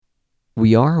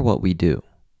We are what we do.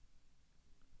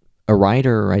 A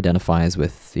writer identifies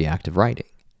with the act of writing.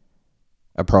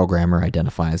 A programmer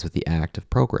identifies with the act of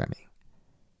programming.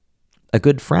 A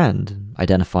good friend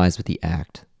identifies with the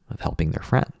act of helping their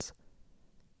friends.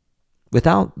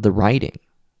 Without the writing,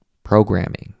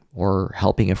 programming, or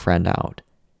helping a friend out,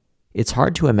 it's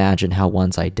hard to imagine how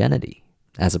one's identity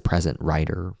as a present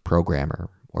writer, programmer,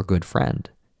 or good friend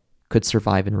could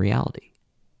survive in reality.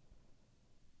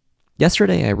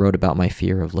 Yesterday, I wrote about my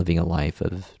fear of living a life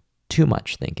of too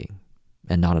much thinking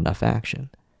and not enough action.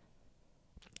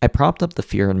 I propped up the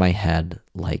fear in my head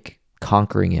like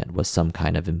conquering it was some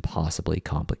kind of impossibly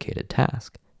complicated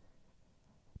task.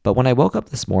 But when I woke up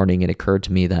this morning, it occurred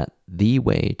to me that the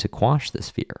way to quash this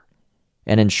fear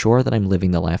and ensure that I'm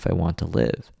living the life I want to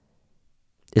live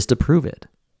is to prove it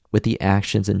with the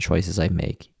actions and choices I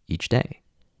make each day.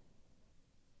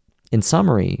 In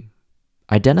summary,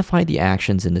 identify the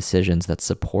actions and decisions that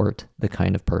support the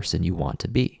kind of person you want to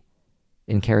be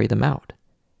and carry them out.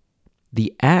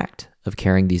 The act of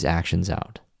carrying these actions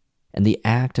out and the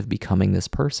act of becoming this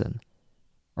person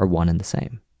are one and the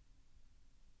same.